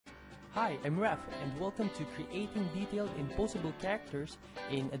Hi, I'm Raf and welcome to Creating Detailed and Poseable Characters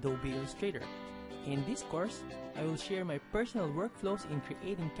in Adobe Illustrator. In this course, I will share my personal workflows in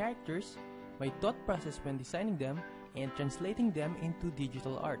creating characters, my thought process when designing them, and translating them into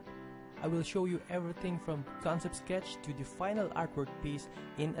digital art. I will show you everything from concept sketch to the final artwork piece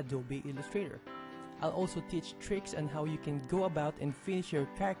in Adobe Illustrator. I'll also teach tricks on how you can go about and finish your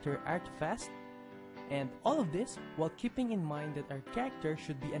character art fast. And all of this while keeping in mind that our character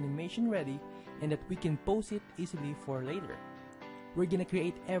should be animation ready and that we can pose it easily for later. We're gonna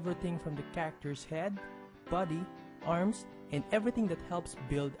create everything from the character's head, body, arms, and everything that helps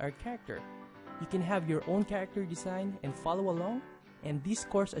build our character. You can have your own character design and follow along, and this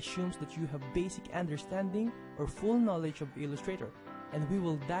course assumes that you have basic understanding or full knowledge of Illustrator, and we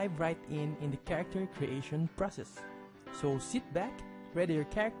will dive right in the character creation process. So sit back, ready your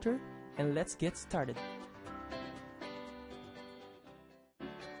character, and let's get started.